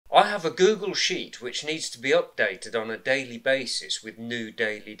I have a Google Sheet which needs to be updated on a daily basis with new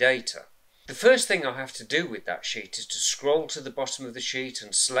daily data. The first thing I have to do with that sheet is to scroll to the bottom of the sheet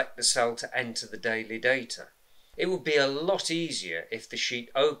and select the cell to enter the daily data. It would be a lot easier if the sheet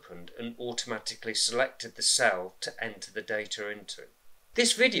opened and automatically selected the cell to enter the data into.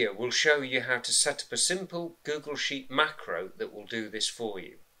 This video will show you how to set up a simple Google Sheet macro that will do this for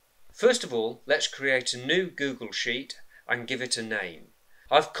you. First of all, let's create a new Google Sheet and give it a name.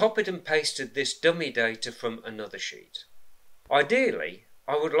 I've copied and pasted this dummy data from another sheet. Ideally,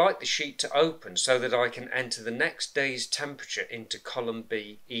 I would like the sheet to open so that I can enter the next day's temperature into column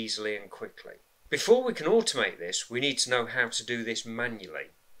B easily and quickly. Before we can automate this, we need to know how to do this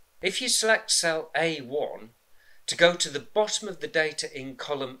manually. If you select cell A1, to go to the bottom of the data in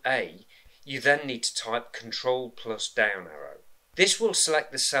column A, you then need to type Ctrl plus down arrow. This will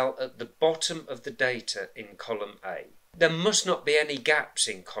select the cell at the bottom of the data in column A. There must not be any gaps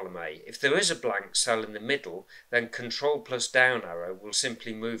in column A. If there is a blank cell in the middle, then Ctrl plus down arrow will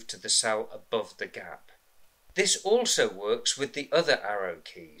simply move to the cell above the gap. This also works with the other arrow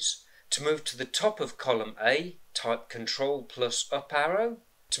keys. To move to the top of column A, type Ctrl plus up arrow.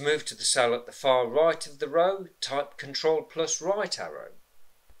 To move to the cell at the far right of the row, type Ctrl plus right arrow.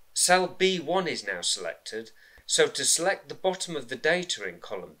 Cell B1 is now selected, so to select the bottom of the data in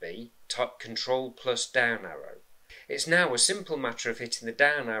column B, type Ctrl plus down arrow. It's now a simple matter of hitting the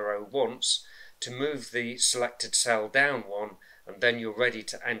down arrow once to move the selected cell down one, and then you're ready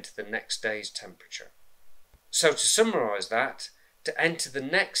to enter the next day's temperature. So to summarise that, to enter the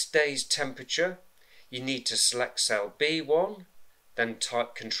next day's temperature, you need to select cell B1, then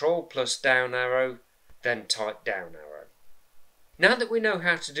type Ctrl plus down arrow, then type down arrow. Now that we know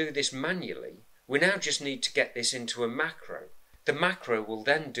how to do this manually, we now just need to get this into a macro. The macro will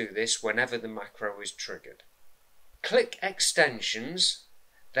then do this whenever the macro is triggered. Click Extensions,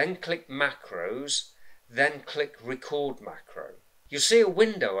 then click Macros, then click Record Macro. You'll see a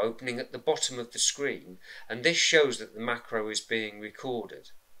window opening at the bottom of the screen, and this shows that the macro is being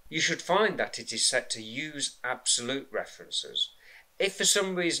recorded. You should find that it is set to Use Absolute References. If for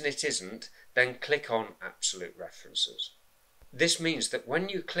some reason it isn't, then click on Absolute References. This means that when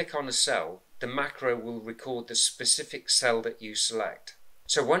you click on a cell, the macro will record the specific cell that you select.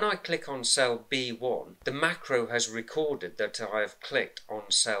 So when I click on cell B1, the macro has recorded that I have clicked on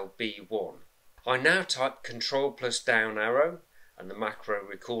cell B1. I now type Ctrl plus down arrow, and the macro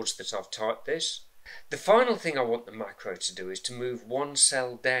records that I've typed this. The final thing I want the macro to do is to move one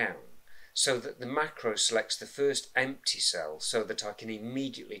cell down, so that the macro selects the first empty cell so that I can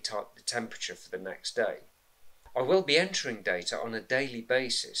immediately type the temperature for the next day. I will be entering data on a daily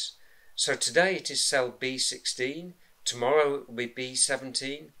basis, so today it is cell B16, tomorrow it will be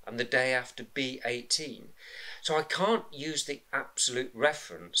B17, and the day after B18. So I can't use the absolute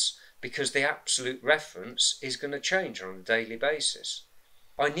reference because the absolute reference is going to change on a daily basis.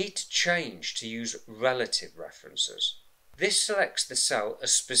 I need to change to use relative references. This selects the cell a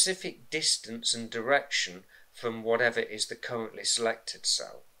specific distance and direction from whatever is the currently selected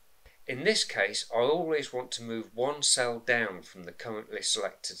cell. In this case, I always want to move one cell down from the currently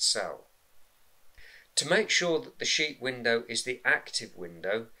selected cell. To make sure that the sheet window is the active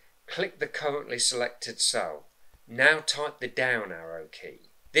window, click the currently selected cell. Now type the down arrow key.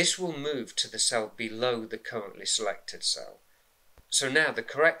 This will move to the cell below the currently selected cell. So now the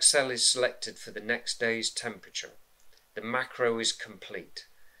correct cell is selected for the next day's temperature. The macro is complete,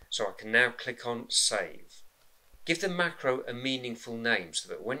 so I can now click on Save. Give the macro a meaningful name so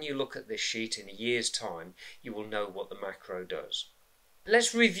that when you look at this sheet in a year's time, you will know what the macro does.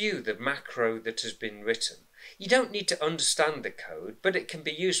 Let's review the macro that has been written. You don't need to understand the code, but it can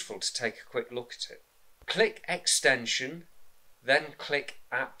be useful to take a quick look at it. Click Extension, then click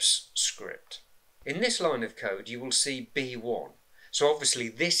Apps Script. In this line of code you will see B1, so obviously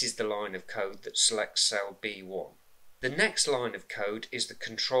this is the line of code that selects cell B1. The next line of code is the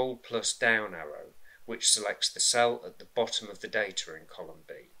Ctrl plus down arrow, which selects the cell at the bottom of the data in column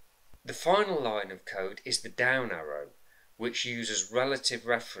B. The final line of code is the down arrow, which uses relative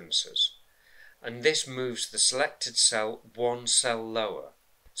references, and this moves the selected cell one cell lower.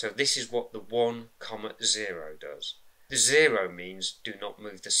 So this is what the 1, 0 does. The 0 means do not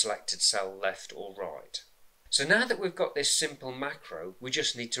move the selected cell left or right. So now that we've got this simple macro, we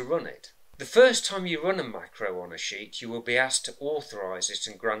just need to run it. The first time you run a macro on a sheet, you will be asked to authorize it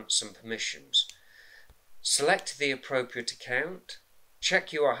and grant some permissions. Select the appropriate account,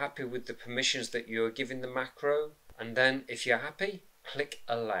 check you are happy with the permissions that you are giving the macro, and then if you're happy, click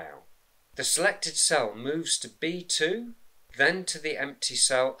Allow. The selected cell moves to B2, then to the empty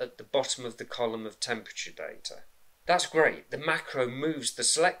cell at the bottom of the column of temperature data. That's great. The macro moves the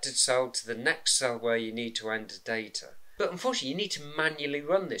selected cell to the next cell where you need to enter data. But unfortunately, you need to manually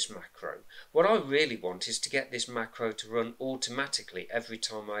run this macro. What I really want is to get this macro to run automatically every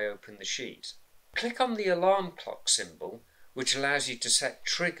time I open the sheet. Click on the alarm clock symbol, which allows you to set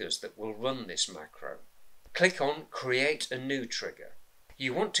triggers that will run this macro. Click on Create a New Trigger.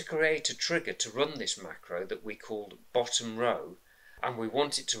 You want to create a trigger to run this macro that we called bottom row, and we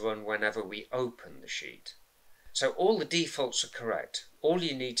want it to run whenever we open the sheet. So all the defaults are correct. All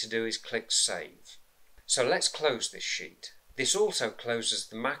you need to do is click Save. So let's close this sheet. This also closes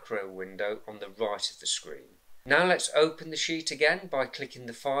the macro window on the right of the screen. Now let's open the sheet again by clicking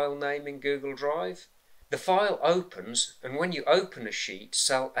the file name in Google Drive. The file opens, and when you open a sheet,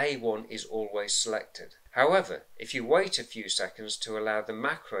 cell A1 is always selected. However, if you wait a few seconds to allow the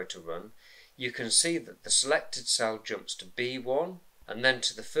macro to run, you can see that the selected cell jumps to B1 and then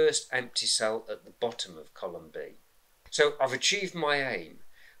to the first empty cell at the bottom of column B. So I've achieved my aim.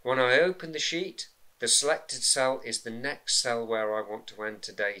 When I open the sheet, the selected cell is the next cell where I want to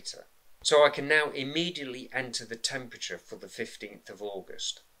enter data. So I can now immediately enter the temperature for the 15th of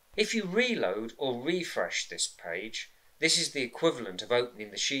August. If you reload or refresh this page, this is the equivalent of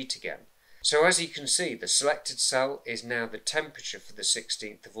opening the sheet again. So as you can see, the selected cell is now the temperature for the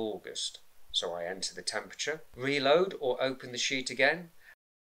 16th of August. So I enter the temperature, reload or open the sheet again,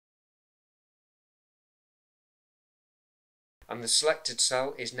 and the selected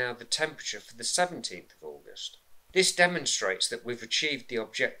cell is now the temperature for the 17th of August. This demonstrates that we've achieved the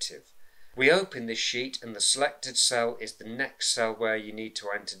objective. We open this sheet and the selected cell is the next cell where you need to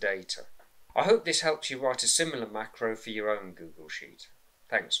enter data. I hope this helps you write a similar macro for your own Google Sheet.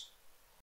 Thanks.